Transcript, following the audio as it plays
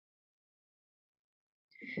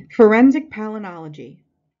Forensic Palynology.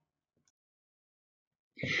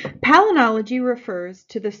 Palynology refers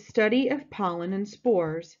to the study of pollen and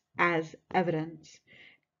spores as evidence.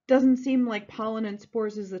 Doesn't seem like pollen and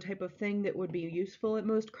spores is the type of thing that would be useful at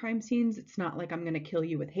most crime scenes. It's not like I'm going to kill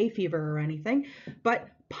you with hay fever or anything, but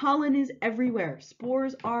pollen is everywhere.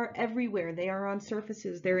 Spores are everywhere. They are on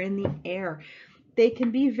surfaces. They're in the air. They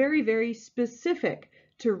can be very, very specific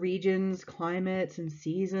to regions, climates, and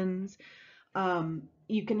seasons.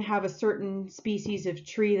 You can have a certain species of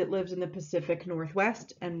tree that lives in the Pacific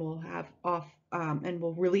Northwest and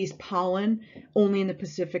will release pollen only in the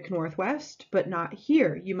Pacific Northwest, but not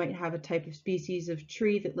here. You might have a type of species of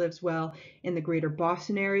tree that lives well in the greater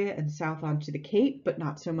Boston area and south onto the Cape, but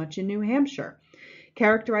not so much in New Hampshire.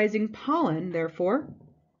 Characterizing pollen, therefore,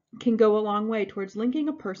 can go a long way towards linking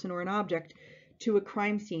a person or an object to a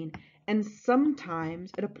crime scene, and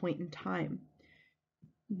sometimes at a point in time.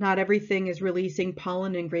 Not everything is releasing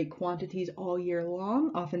pollen in great quantities all year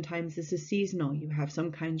long. Oftentimes this is seasonal. You have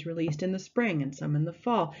some kinds released in the spring and some in the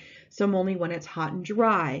fall. Some only when it's hot and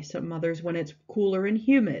dry, some others when it's cooler and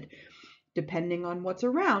humid. Depending on what's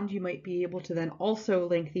around, you might be able to then also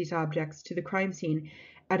link these objects to the crime scene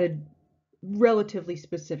at a relatively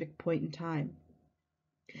specific point in time.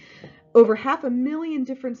 Over 500,000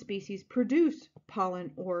 different species produce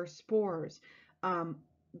pollen or spores.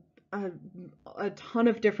 A ton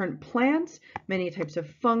of different plants, many types of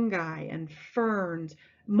fungi and ferns,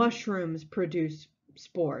 mushrooms produce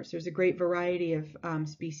spores. There's a great variety of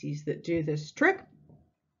species that do this trick.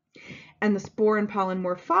 And the spore and pollen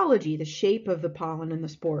morphology, the shape of the pollen and the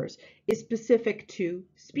spores, is specific to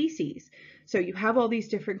species. So you have all these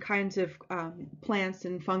different kinds of plants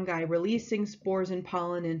and fungi releasing spores and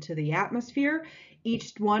pollen into the atmosphere.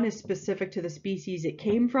 Each one is specific to the species it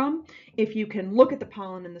came from. If you can look at the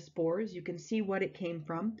pollen and the spores, you can see what it came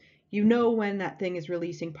from. You know when that thing is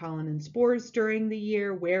releasing pollen and spores during the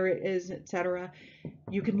year, where it is, etc.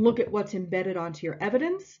 You can look at what's embedded onto your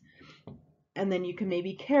evidence, and then you can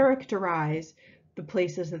maybe characterize the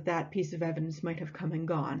places that that piece of evidence might have come and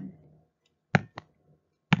gone.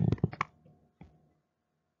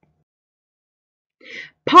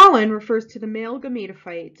 Pollen refers to the male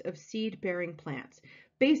gametophytes of seed-bearing plants.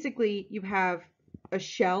 Basically, you have a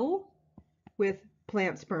shell with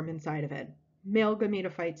plant sperm inside of it. Male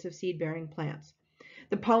gametophytes of seed-bearing plants.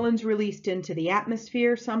 The pollen's released into the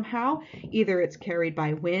atmosphere somehow. Either it's carried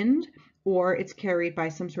by wind or it's carried by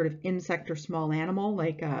some sort of insect or small animal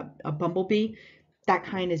like a bumblebee. That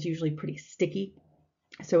kind is usually pretty sticky.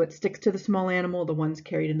 So it sticks to the small animal. The ones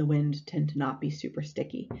carried in the wind tend to not be super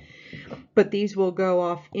sticky. But these will go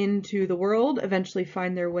off into the world, eventually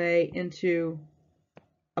find their way into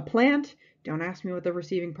a plant. Don't ask me what the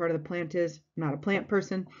receiving part of the plant is. I'm not a plant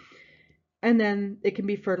person. And then it can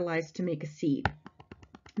be fertilized to make a seed.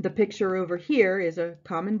 The picture over here is a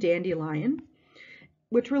common dandelion,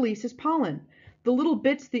 which releases pollen. The little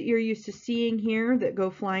bits that you're used to seeing here that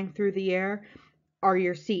go flying through the air are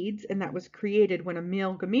your seeds, and that was created when a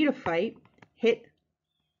male gametophyte hit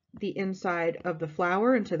the inside of the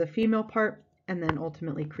flower into the female part and then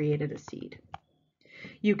ultimately created a seed.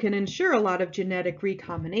 You can ensure a lot of genetic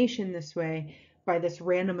recombination this way by this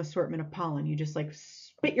random assortment of pollen. You just like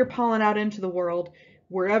spit your pollen out into the world.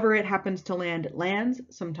 Wherever it happens to land, it lands.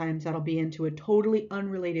 Sometimes that'll be into a totally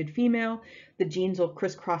unrelated female. The genes will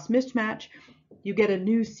crisscross mismatch. You get a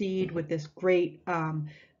new seed with this great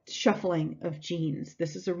shuffling of genes.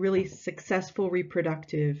 This is a really successful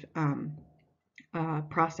reproductive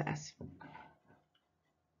process.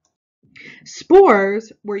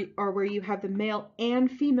 Spores are where you have the male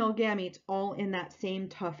and female gametes all in that same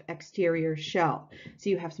tough exterior shell. So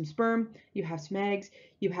you have some sperm, you have some eggs,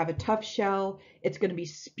 you have a tough shell. It's going to be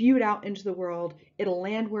spewed out into the world. It'll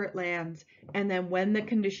land where it lands. And then when the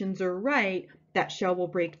conditions are right, that shell will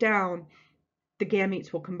break down. The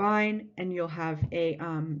gametes will combine and you'll have a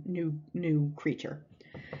new creature.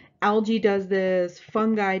 Algae does this,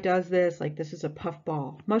 fungi does this, like this is a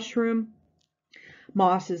puffball mushroom.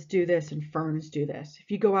 Mosses do this and ferns do this.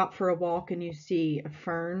 If you go out for a walk and you see a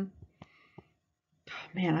fern, oh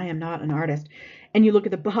man, I am not an artist, and you look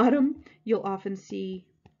at the bottom, you'll often see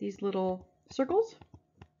these little circles.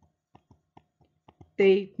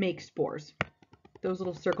 They make spores. Those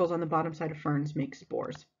little circles on the bottom side of ferns make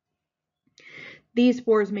spores. These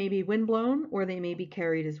spores may be windblown or they may be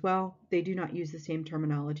carried as well. They do not use the same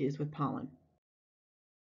terminology as with pollen.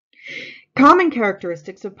 Common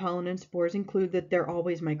characteristics of pollen and spores include that they're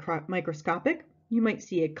always microscopic. You might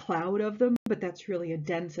see a cloud of them, but that's really a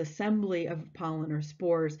dense assembly of pollen or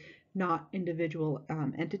spores, not individual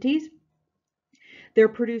entities. They're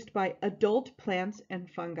produced by adult plants and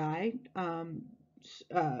fungi.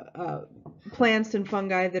 plants and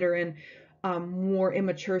fungi that are in more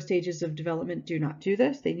immature stages of development do not do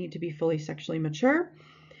this. They need to be fully sexually mature.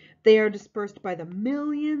 They are dispersed by the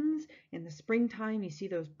millions. In the springtime, you see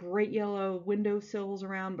those bright yellow windowsills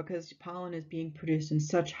around because pollen is being produced in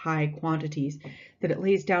such high quantities that it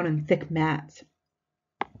lays down in thick mats.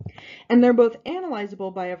 And they're both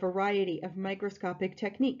analyzable by a variety of microscopic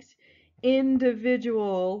techniques.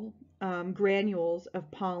 Individual granules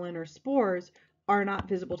of pollen or spores are not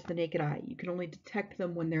visible to the naked eye. You can only detect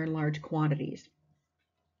them when they're in large quantities.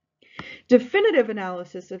 Definitive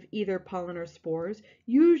analysis of either pollen or spores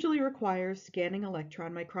usually requires scanning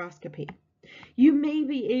electron microscopy. You may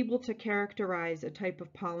be able to characterize a type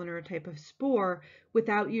of pollen or a type of spore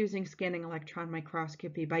without using scanning electron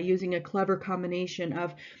microscopy by using a clever combination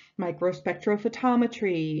of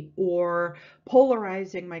microspectrophotometry or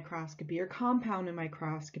polarizing microscopy or compound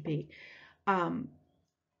microscopy. And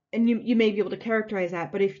you may be able to characterize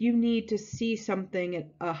that, but if you need to see something at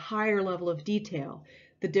a higher level of detail,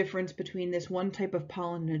 the difference between this one type of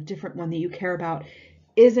pollen and a different one that you care about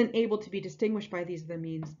isn't able to be distinguished by these other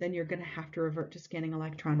means, then you're going to have to revert to scanning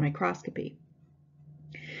electron microscopy.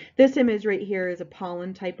 This image right here is a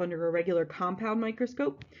pollen type under a regular compound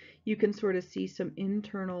microscope. You can sort of see some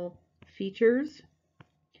internal features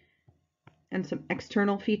and some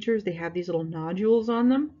external features. They have these little nodules on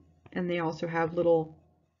them, and they also have little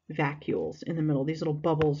vacuoles in the middle, these little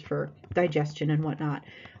bubbles for digestion and whatnot.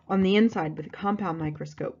 On the inside with a compound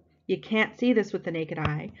microscope, you can't see this with the naked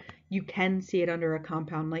eye. You can see it under a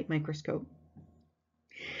compound light microscope.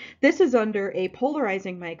 This is under a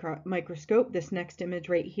polarizing microscope, this next image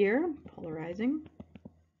right here, polarizing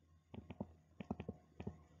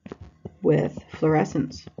with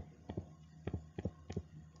fluorescence.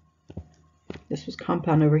 This was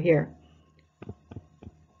compound over here.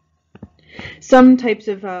 Some types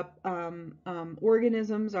of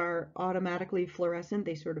organisms are automatically fluorescent.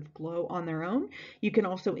 They sort of glow on their own. You can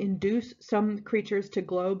also induce some creatures to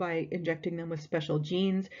glow by injecting them with special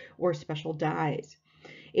genes or special dyes.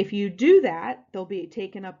 If you do that, they'll be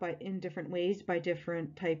taken up in different ways by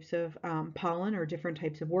different types of pollen or different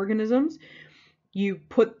types of organisms. You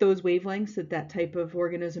put those wavelengths that that type of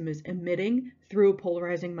organism is emitting through a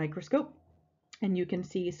polarizing microscope, and you can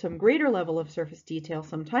see some greater level of surface detail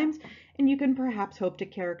sometimes, and you can perhaps hope to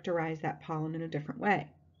characterize that pollen in a different way.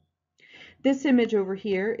 This image over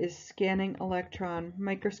here is scanning electron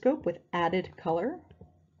microscope with added color.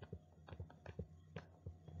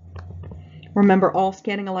 Remember, all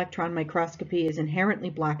scanning electron microscopy is inherently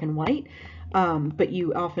black and white, but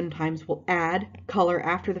you oftentimes will add color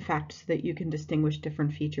after the fact so that you can distinguish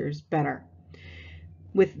different features better.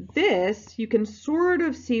 With this, you can sort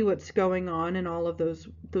of see what's going on in all of those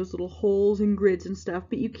little holes and grids and stuff,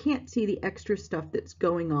 but you can't see the extra stuff that's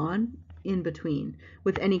going on in between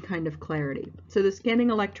with any kind of clarity. So the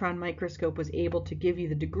scanning electron microscope was able to give you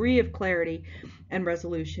the degree of clarity and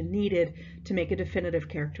resolution needed to make a definitive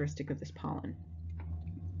characteristic of this pollen.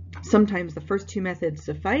 Sometimes the first two methods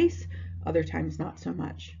suffice, other times not so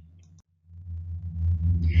much.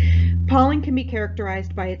 Pollen can be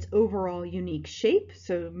characterized by its overall unique shape,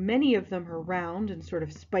 so many of them are round and sort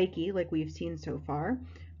of spiky like we've seen so far.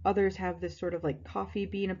 Others have this sort of like coffee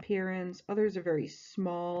bean appearance. Others are very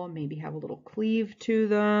small, maybe have a little cleave to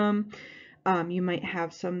them. You might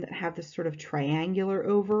have some that have this sort of triangular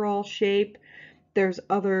overall shape. There's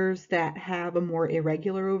others that have a more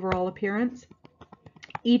irregular overall appearance.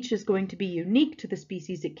 Each is going to be unique to the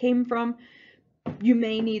species it came from. You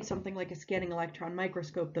may need something like a scanning electron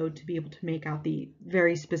microscope, though, to be able to make out the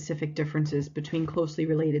very specific differences between closely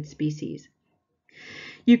related species.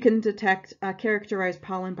 You can characterize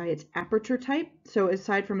pollen by its aperture type. So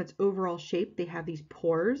aside from its overall shape, they have these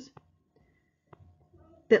pores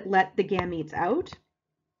that let the gametes out.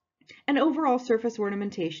 And overall surface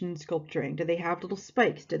ornamentation and sculpturing. Do they have little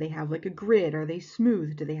spikes? Do they have like a grid? Are they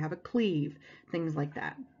smooth? Do they have a cleave? Things like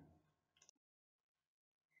that.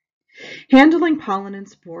 Handling pollen and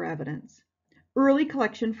spore evidence. Early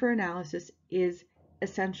collection for analysis is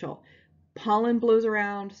essential. Pollen blows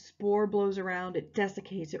around, spore blows around, it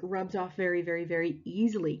desiccates, it rubs off very, very, very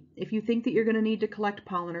easily. If you think that you're going to need to collect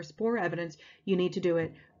pollen or spore evidence, you need to do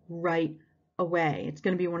it right away. It's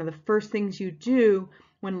going to be one of the first things you do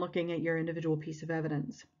when looking at your individual piece of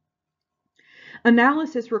evidence.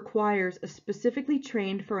 Analysis requires a specifically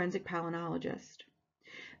trained forensic palynologist.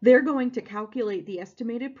 They're going to calculate the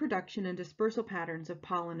estimated production and dispersal patterns of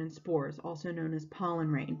pollen and spores, also known as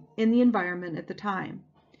pollen rain, in the environment at the time.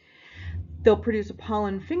 They'll produce a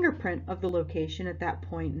pollen fingerprint of the location at that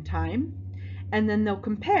point in time, and then they'll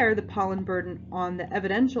compare the pollen burden on the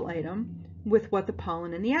evidential item with what the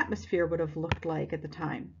pollen in the atmosphere would have looked like at the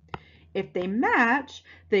time. If they match,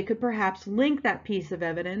 they could perhaps link that piece of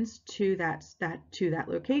evidence to that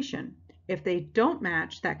location. If they don't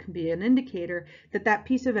match, that can be an indicator that that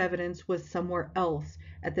piece of evidence was somewhere else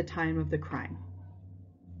at the time of the crime.